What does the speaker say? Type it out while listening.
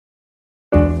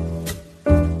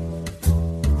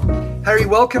Harry,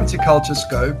 welcome to Culture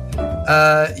Scope.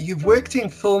 You've worked in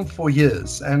film for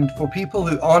years, and for people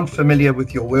who aren't familiar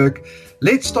with your work,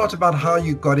 let's start about how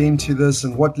you got into this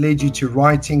and what led you to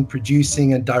writing,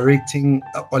 producing, and directing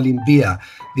Olympia,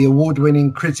 the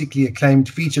award-winning, critically acclaimed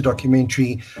feature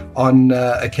documentary on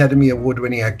Academy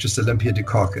Award-winning actress Olympia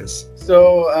Dukakis.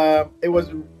 So it was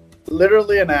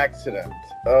literally an accident,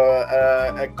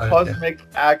 a cosmic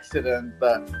accident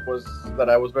that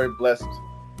I was very blessed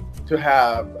to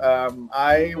have.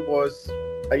 I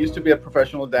used to be a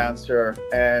professional dancer,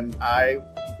 and I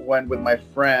went with my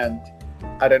friend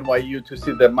at NYU to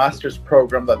see the master's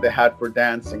program that they had for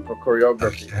dancing, for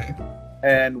choreography. Okay.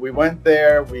 And we went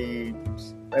there, they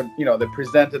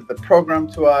presented the program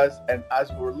to us, and as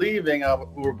we were leaving,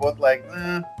 we were both like,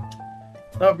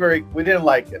 we didn't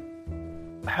like it.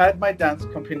 I had my dance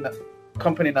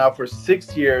company now for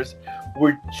 6 years.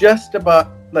 We're just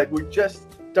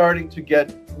starting to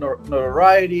get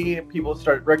notoriety. People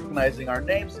started recognizing our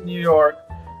names in New York.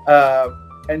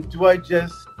 And do I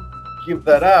just give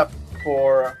that up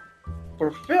for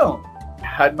film? I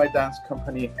had my dance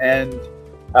company and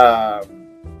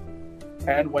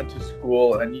went to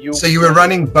school. So you were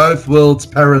running both worlds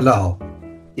parallel.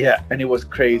 Yeah, and it was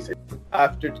crazy.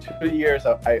 After 2 years,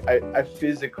 I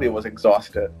physically was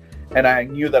exhausted. And I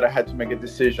knew that I had to make a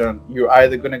decision. You're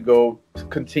either going to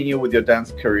continue with your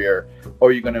dance career,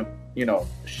 or you're going to,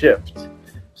 shift.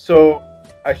 So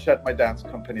I shut my dance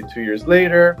company 2 years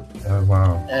later. Oh,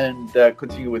 wow. And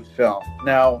continue with film.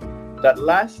 Now, that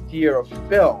last year of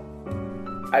film,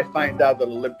 I find out that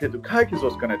Olympia Dukakis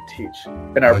was going to teach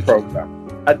in our program.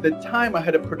 At the time, I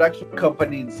had a production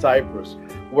company in Cyprus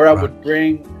where I would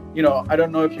bring, I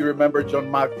don't know if you remember John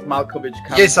Malkovich.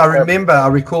 Yes, I remember. I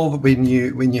recall when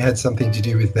you had something to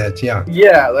do with that. Yeah.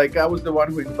 Yeah, I was the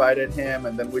one who invited him,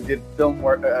 and then we did film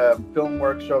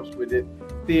workshops. We did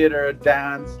theater,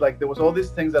 dance. There was all these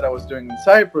things that I was doing in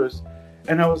Cyprus,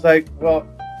 and I was like, well,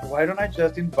 why don't I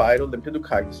just invite Olympia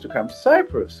Dukakis to come to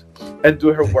Cyprus and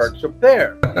do her workshop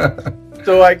there?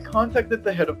 So I contacted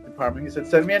the head of the department. He said,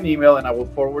 send me an email and I will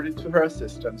forward it to her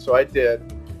assistant. So I did.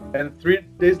 And 3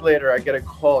 days later, I get a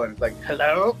call and it's like,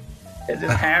 hello, is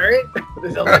this Harry?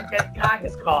 This is Olympia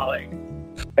Dukakis calling.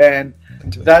 And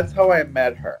that's how I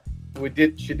met her.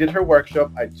 She did her workshop.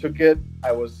 I took it.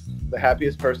 I was the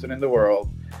happiest person in the world.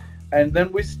 And then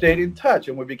we stayed in touch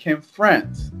and we became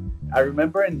friends. I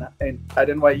remember at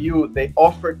NYU, they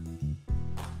offered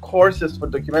courses for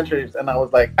documentaries. And I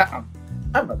was like, I'm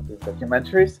not doing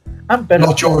documentaries. I'm better.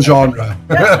 Not your genre.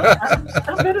 Yeah,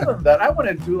 I'm better than that. I want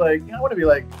to do I want to be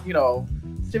like,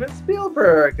 Steven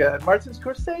Spielberg and Martin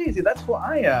Scorsese. That's who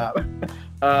I am.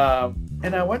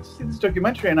 And I went to see this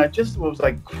documentary and I just was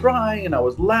crying and I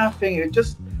was laughing. It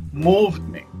just moved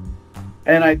me.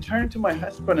 And I turned to my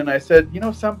husband and I said,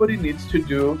 somebody needs to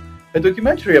do a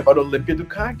documentary about Olympia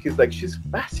Dukakis. She's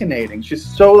fascinating. She's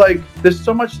so there's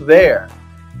so much there.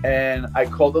 And I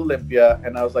called Olympia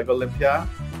and I was like, Olympia,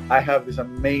 I have this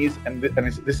amazing, and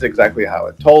this is exactly how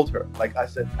I told her. I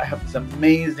said, I have this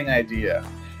amazing idea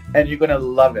and you're going to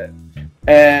love it.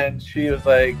 And she was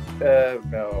like,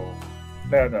 no.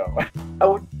 I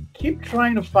would keep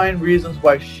trying to find reasons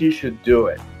why she should do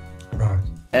it. Right.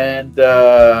 And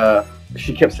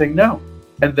she kept saying no.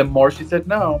 And the more she said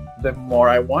no, the more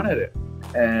I wanted it.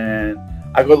 And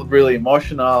I got really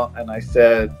emotional and I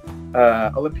said,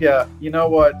 Olympia, you know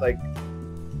what?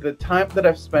 The time that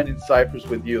I've spent in Cyprus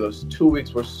with you, those 2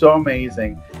 weeks were so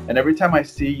amazing. And every time I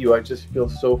see you, I just feel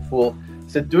so full. I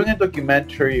said, doing a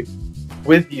documentary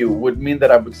with you would mean that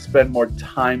I would spend more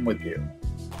time with you.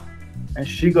 And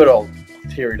she got all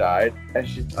teary-eyed. And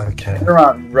she turned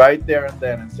around right there and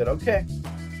then and said, okay,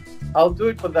 I'll do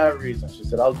it for that reason. She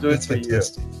said, I'll do it for you.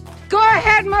 Go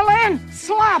ahead, Malin.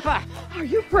 Slapper. Are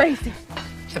you crazy?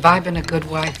 Have I been a good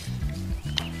wife?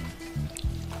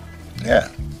 Yeah.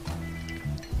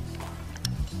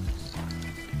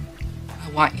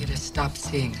 I want you to stop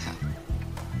seeing her.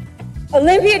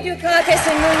 Olympia Dukakis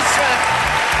and Moonstruck.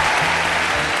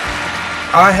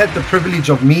 I had the privilege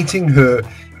of meeting her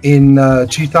in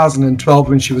 2012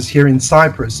 when she was here in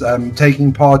Cyprus,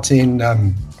 taking part in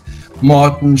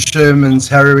Martin Sherman's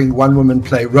harrowing one-woman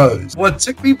play Rose. What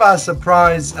took me by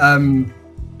surprise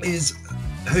is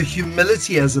her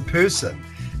humility as a person.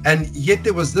 And yet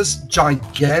there was this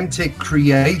gigantic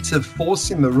creative force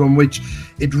in the room, which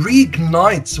it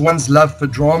reignites one's love for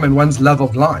drama and one's love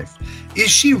of life.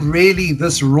 Is she really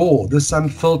this raw, this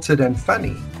unfiltered and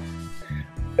funny?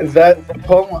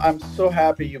 Paul, I'm so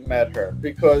happy you met her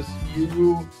because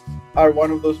you are one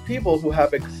of those people who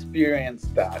have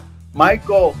experienced that. My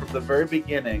goal from the very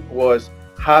beginning was,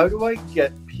 how do I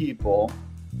get people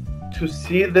to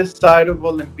see this side of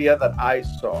Olympia that I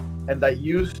saw and that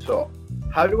you saw?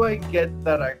 How do I get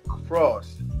that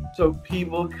across so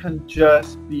people can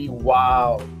just be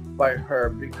wowed by her?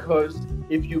 Because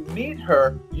if you meet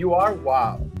her, you are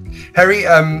wowed. Harry,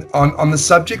 on the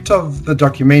subject of the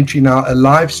documentary now, a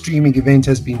live streaming event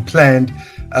has been planned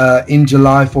in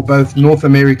July for both North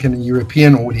American and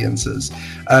European audiences.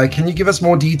 Can you give us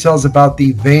more details about the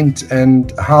event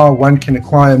and how one can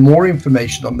acquire more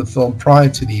information on the film prior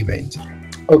to the event?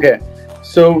 Okay,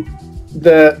 so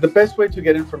the best way to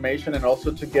get information and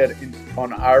also to get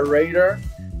on our radar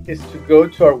is to go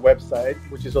to our website,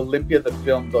 which is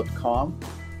olympiathefilm.com.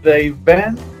 The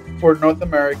event for North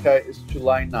America is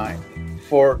July 9th.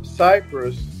 For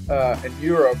Cyprus and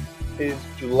Europe is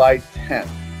July 10th.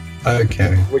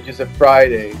 Okay. Which is a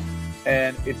Friday,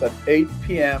 and it's at 8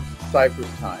 p.m. Cyprus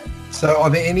time. So are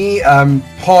there any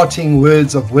parting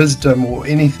words of wisdom or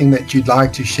anything that you'd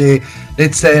like to share?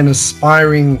 Let's say an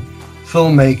aspiring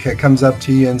filmmaker comes up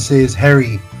to you and says,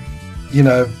 Harry, you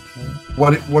know,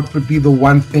 what would be the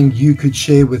one thing you could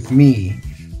share with me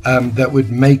that would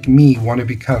make me want to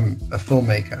become a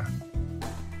filmmaker?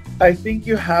 I think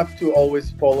you have to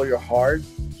always follow your heart,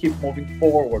 keep moving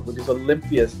forward, which is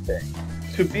Olympia's thing.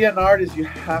 To be an artist, you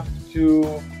have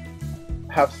to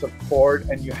have support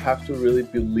and you have to really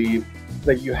believe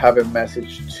that you have a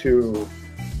message to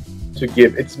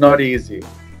give. It's not easy,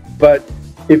 but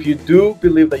if you do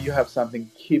believe that you have something,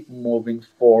 keep moving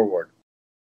forward.